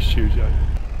 82 Studio.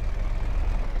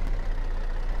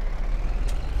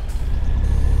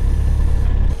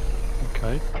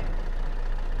 Okay.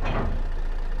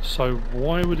 So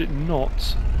why would it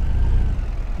not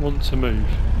want to move?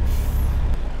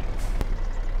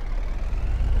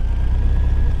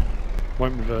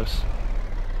 Won't reverse.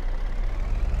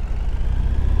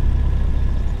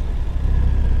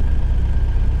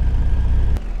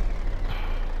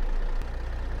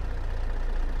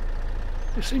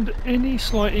 It seemed at any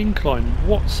slight incline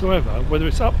whatsoever, whether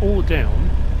it's up or down,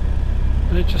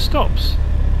 and it just stops.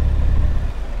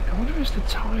 I wonder if it's the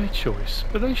tyre choice,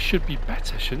 but they should be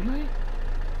better, shouldn't they?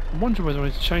 I'm wondering whether I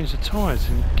need to change the tyres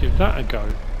and give that a go.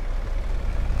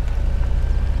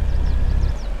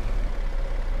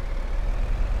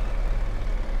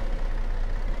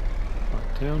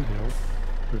 Right, downhill,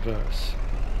 reverse.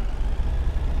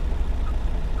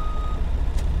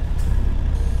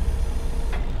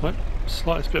 Right,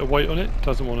 slightest bit of weight on it,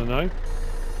 doesn't want to know.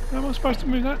 How am I supposed to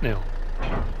move that now?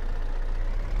 I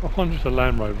wonder if the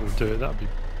Land Rover will do it. That would be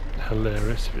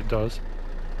hilarious if it does.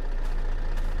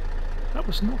 That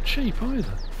was not cheap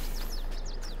either.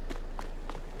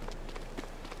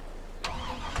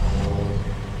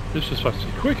 This was supposed to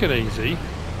be quick and easy.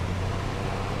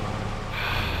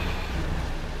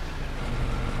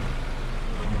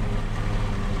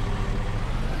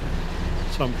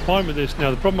 So I'm fine with this.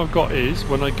 Now the problem I've got is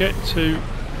when I get to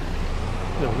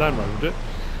the Land Rover bit.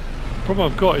 The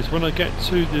problem I've got is when I get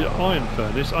to the iron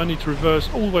furnace, I need to reverse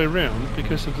all the way around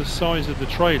because of the size of the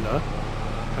trailer.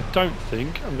 I don't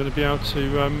think I'm going to be able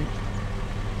to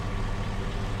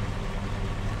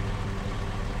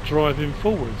drive him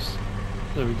forwards.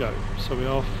 There we go. So we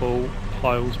are full.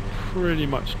 Pile's pretty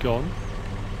much gone.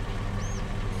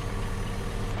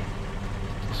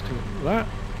 Disconnect that.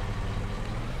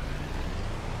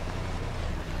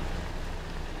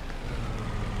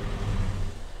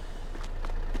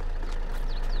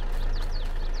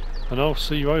 And I'll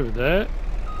see you over there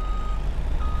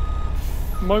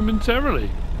momentarily.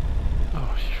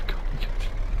 Oh, you've got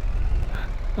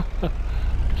me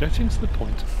getting to the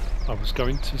point. I was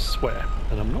going to swear,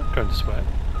 and I'm not going to swear.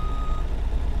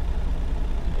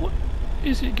 What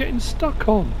is it getting stuck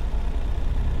on?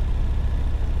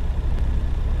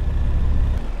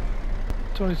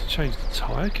 Do I need to change the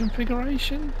tyre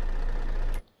configuration?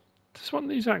 Does one of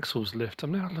these axles lift?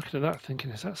 I'm now looking at that thinking,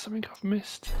 is that something I've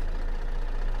missed?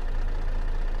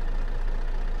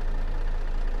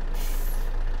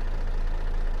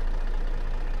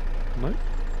 No.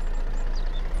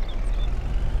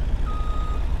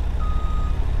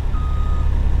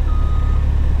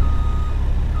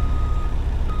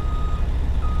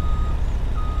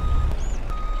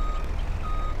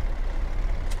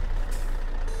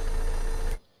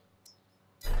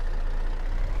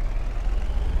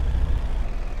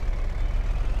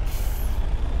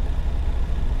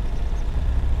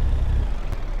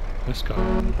 Let's go.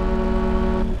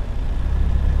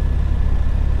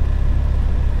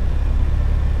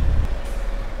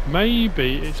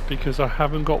 Maybe it's because I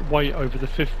haven't got weight over the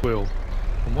fifth wheel.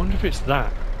 I wonder if it's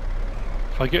that.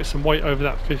 If I get some weight over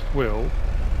that fifth wheel,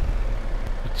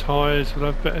 the tyres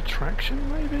will have better traction,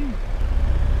 maybe?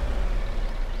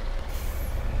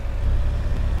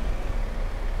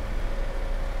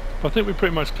 But I think we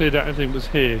pretty much cleared out everything that was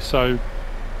here, so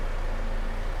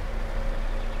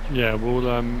yeah,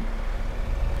 we'll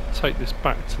take this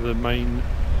back to the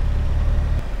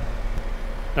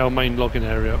our main logging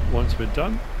area once we're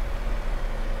done.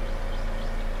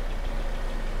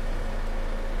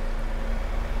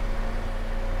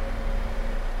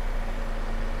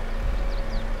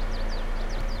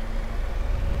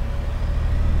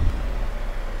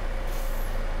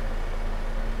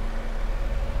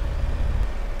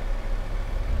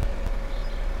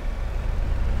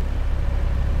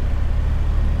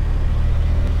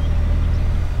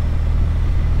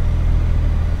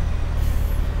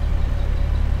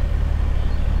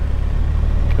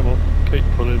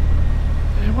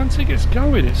 Once it gets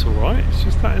going, it's alright. It's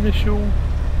just that initial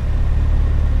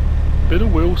bit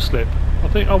of wheel slip. I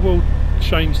think I will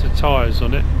change the tyres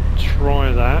on it,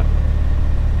 try that.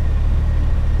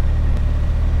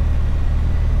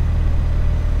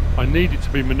 I need it to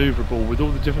be manoeuvrable with all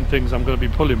the different things I'm going to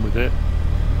be pulling with it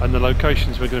and the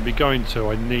locations we're going to be going to.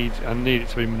 I need it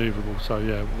to be manoeuvrable, so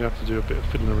yeah, we're going to have to do a bit of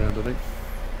fiddling around, I think.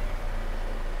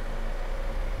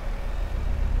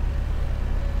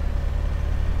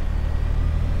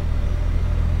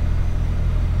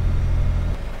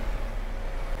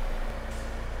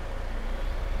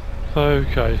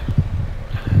 Okay.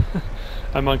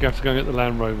 Am I going to have to go and get the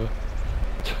Land Rover?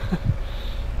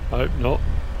 I hope not.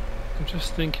 I'm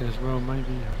just thinking as well,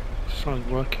 maybe just trying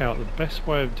to work out the best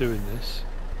way of doing this.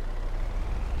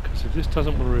 Because if this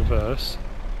doesn't want to reverse,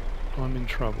 I'm in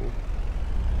trouble.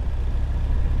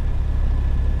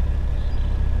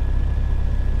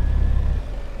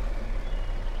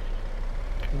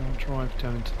 Can I drive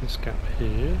down to this gap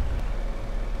here?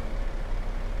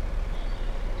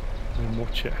 And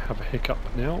watch it have a hiccup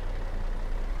now.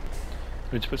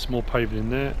 We need to put some more paving in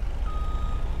there.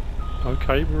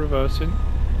 Okay, we're reversing.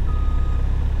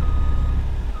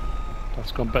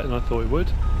 That's gone better than I thought it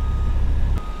would.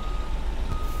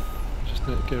 Just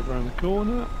need to get around the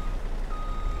corner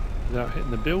without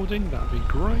hitting the building, that'd be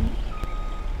great.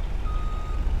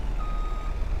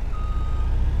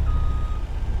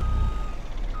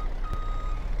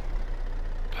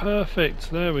 Perfect,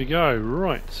 there we go,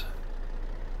 right.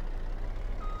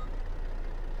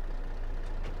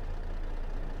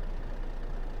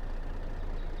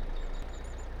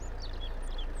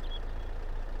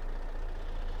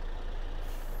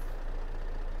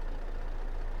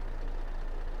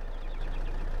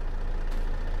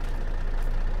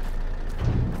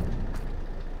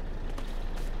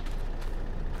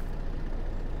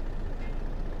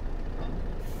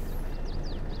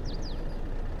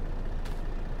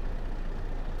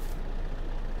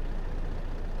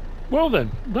 Well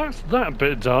then, that's that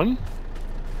bit done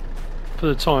for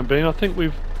the time being. I think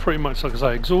we've pretty much, like I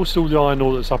say, exhausted all the iron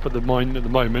ore that's up at the mine at the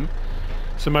moment.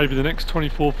 So maybe the next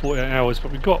 24, 48 hours,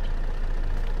 but we've got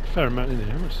a fair amount in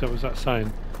here. How much was that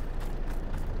saying?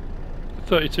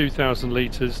 32,000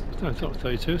 litres. No, it's not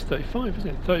 32, it's 35, isn't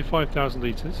it? 35,000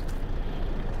 litres.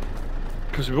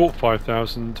 Because we bought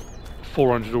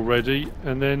 5,400 already,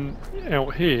 and then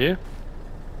out here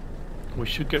we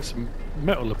should get some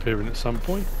metal appearing at some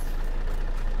point.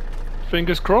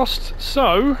 Fingers crossed.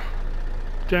 So,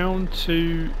 down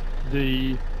to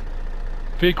the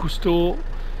vehicle store.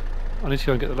 I need to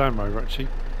go and get the Land Rover actually.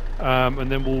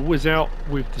 And then we'll whiz out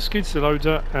with the skid steer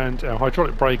loader and our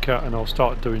hydraulic breaker, and I'll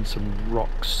start doing some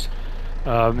rocks.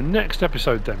 Next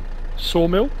episode then,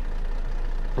 sawmill.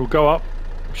 We'll go up.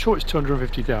 I'm sure it's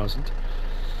 250,000.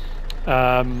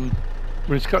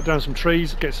 We need to cut down some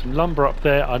trees, get some lumber up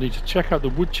there. I need to check out the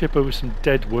wood chipper with some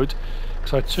dead wood,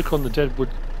 because I took on the dead wood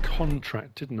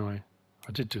contract, didn't I?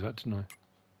 I did do that, didn't I?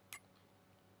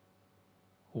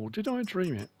 Or did I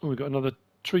dream it? Oh, we've got another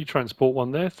tree transport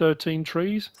one there, 13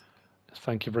 trees.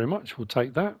 Thank you very much, we'll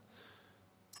take that.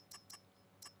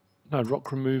 No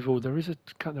rock removal, there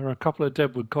are a couple of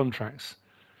deadwood contracts.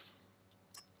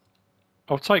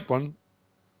 I'll take one.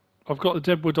 I've got the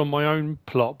deadwood on my own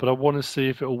plot, but I want to see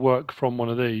if it'll work from one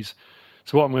of these.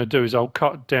 So what I'm going to do is I'll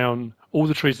cut down all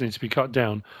the trees that need to be cut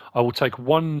down. I will take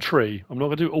one tree. I'm not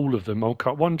going to do all of them. I'll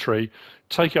cut one tree,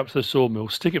 take it up to the sawmill,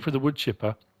 stick it through the wood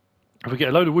chipper. If we get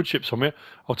a load of wood chips from it,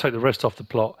 I'll take the rest off the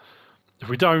plot. If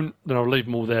we don't, then I'll leave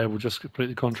them all there. We'll just complete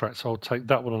the contract. So I'll take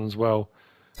that one on as well,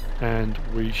 and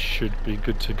we should be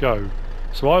good to go.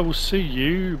 So I will see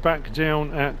you back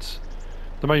down at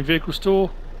the main vehicle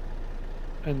store,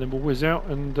 and then we'll whiz out.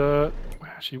 And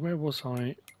actually, where was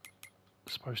I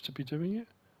supposed to be doing it?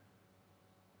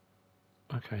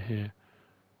 Okay, here.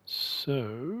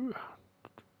 So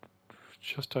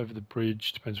just over the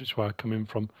bridge, depends which way I come in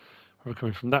from. If I'm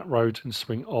coming from that road and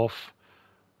swing off,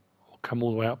 or come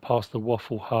all the way out past the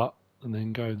Waffle Hut and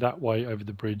then go that way over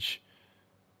the bridge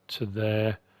to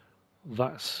there.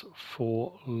 That's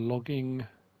for logging.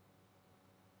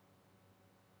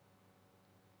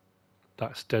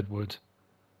 That's deadwood.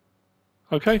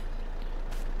 Okay.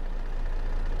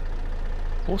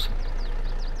 Awesome.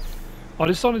 I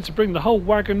decided to bring the whole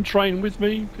wagon train with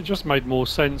me. It just made more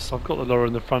sense. I've got the loader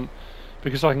in the front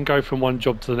because I can go from one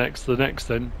job to the next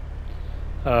then.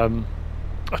 I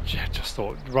just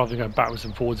thought rather than going backwards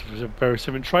and forwards with various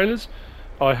different trailers,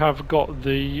 I have got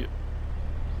the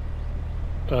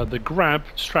grab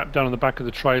strapped down on the back of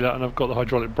the trailer, and I've got the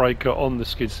hydraulic breaker on the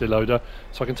skid steer loader,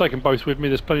 so I can take them both with me.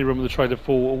 There's plenty of room on the trailer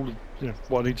for all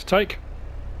what I need to take.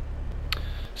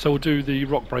 So we'll do the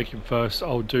rock breaking first.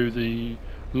 I'll do the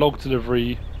log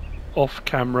delivery off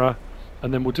camera,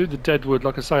 and then we'll do the deadwood.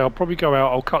 Like I say, I'll probably go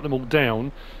out, I'll cut them all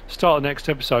down, start the next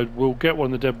episode, we'll get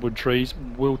one of the deadwood trees,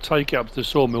 we'll take it up to the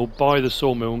sawmill, buy the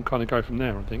sawmill, and kind of go from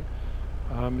there, I think.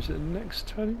 Is it the next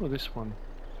turning or this one?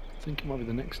 I think it might be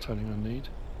the next turning I need.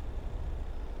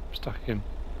 I'm stuck again.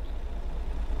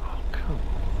 Oh, come on.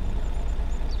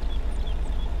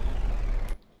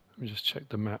 Let me just check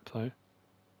the map though.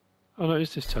 Oh no,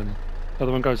 it's this turning. The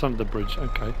other one goes under the bridge,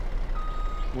 okay.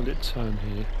 Will it turn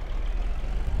here?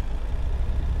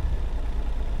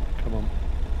 Come on.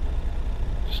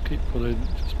 Just keep pulling,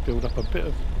 just build up a bit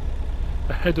of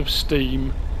a head of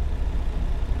steam.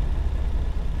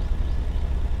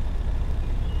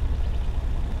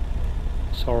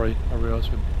 Sorry, I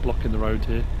realise we're blocking the road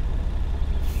here.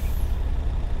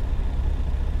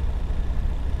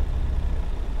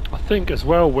 I think as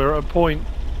well we're at a point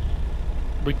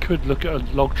we could look at a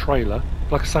log trailer.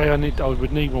 Like I say, I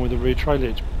would need one with a rear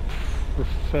trailer,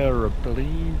 preferably,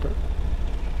 but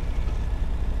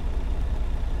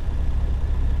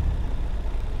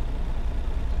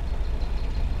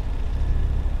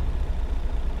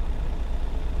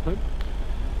nope.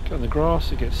 Get on the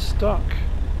grass, it gets stuck.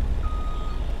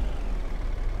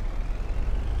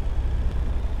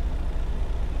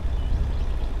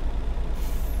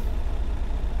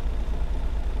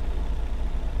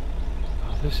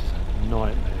 This is a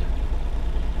nightmare.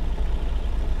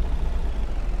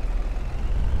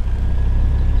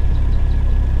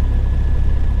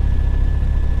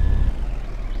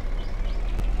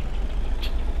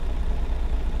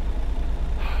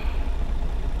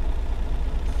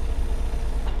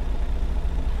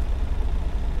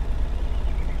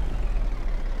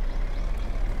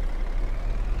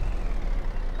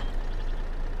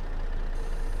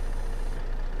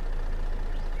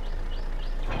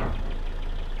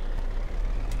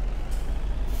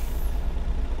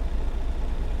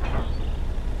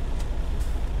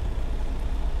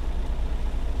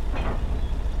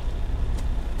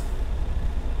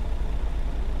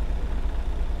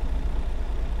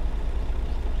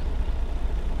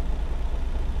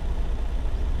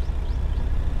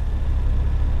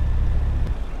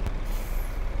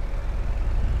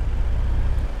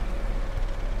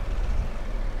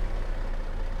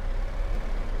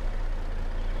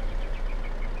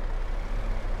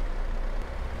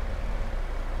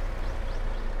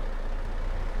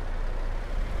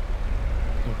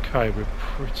 Okay, we're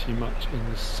pretty much in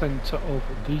the centre of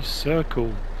the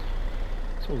circle.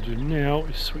 So what we'll do now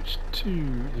is switch to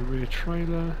the rear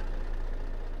trailer.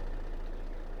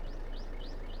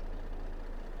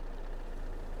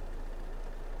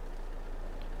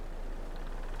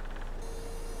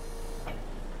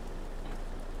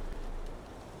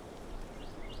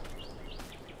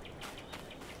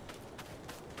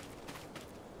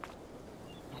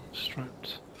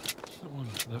 Strapped. That one,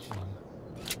 that one,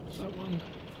 that one.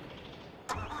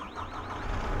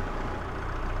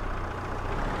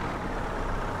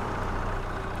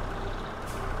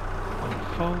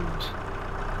 Unfold.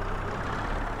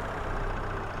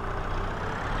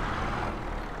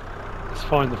 Let's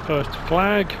find the first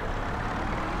flag.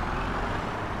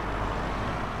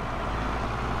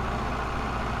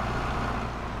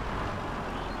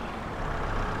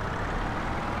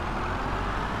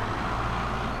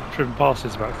 Driven past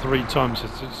this about 3 times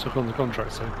since it took on the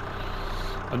contract, so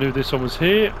I knew this one was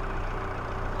here.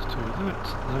 Let's do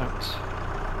that.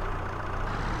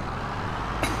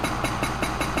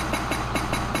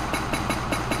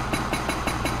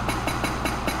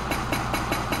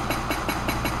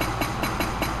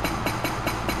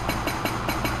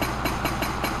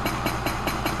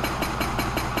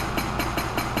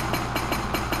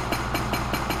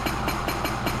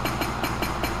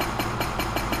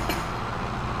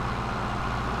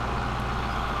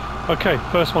 Okay,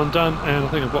 first one done, and I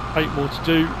think I've got 8 more to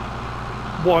do.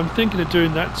 What I'm thinking of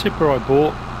doing, that tipper I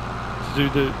bought to do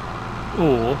the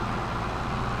ore,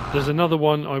 there's another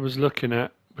one I was looking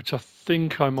at which I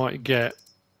think I might get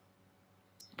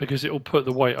because it will put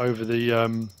the weight over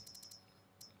the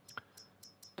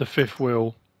fifth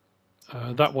wheel.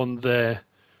 That one there,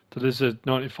 the Lizard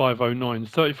 9509,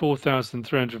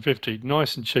 34,350,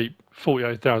 nice and cheap,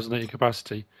 48,000 litre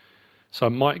capacity. So I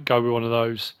might go with one of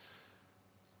those.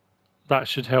 That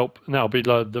should help, and that'll be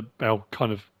like our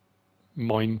kind of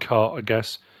mine cart, I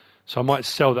guess. So I might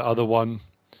sell that other one.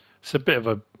 It's a bit of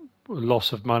a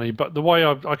loss of money, but the way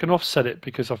I can offset it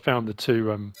because I found the two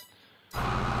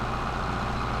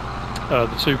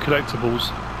collectibles.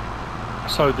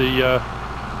 So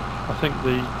I think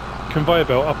the conveyor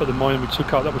belt up at the mine we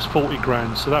took up, that was 40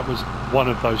 grand, so that was one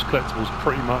of those collectibles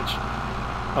pretty much.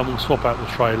 And we'll swap out the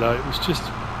trailer. It was just,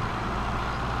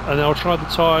 and then I'll try the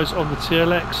tyres on the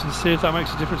TLX and see if that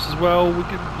makes a difference as well.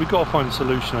 We've got to find a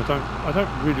solution. I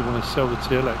don't really want to sell the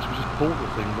TLX. We just bought the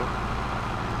thing, but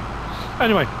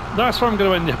anyway, that's where I'm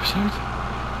going to end the episode.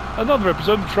 Another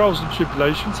episode of Trials and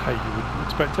Tribulations. Hey, you wouldn't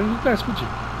expect anything less, would you?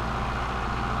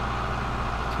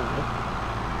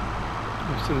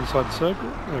 We're still inside the circle.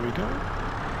 There we go.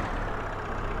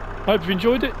 I hope you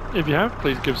enjoyed it. If you have,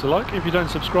 please give us a like. If you don't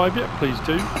subscribe yet, please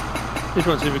do. If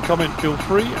you want to leave a comment, feel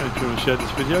free. And if you want to share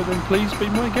this video, then please be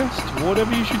my guest.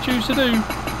 Whatever you should choose to do.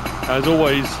 As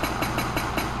always,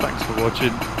 thanks for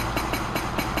watching.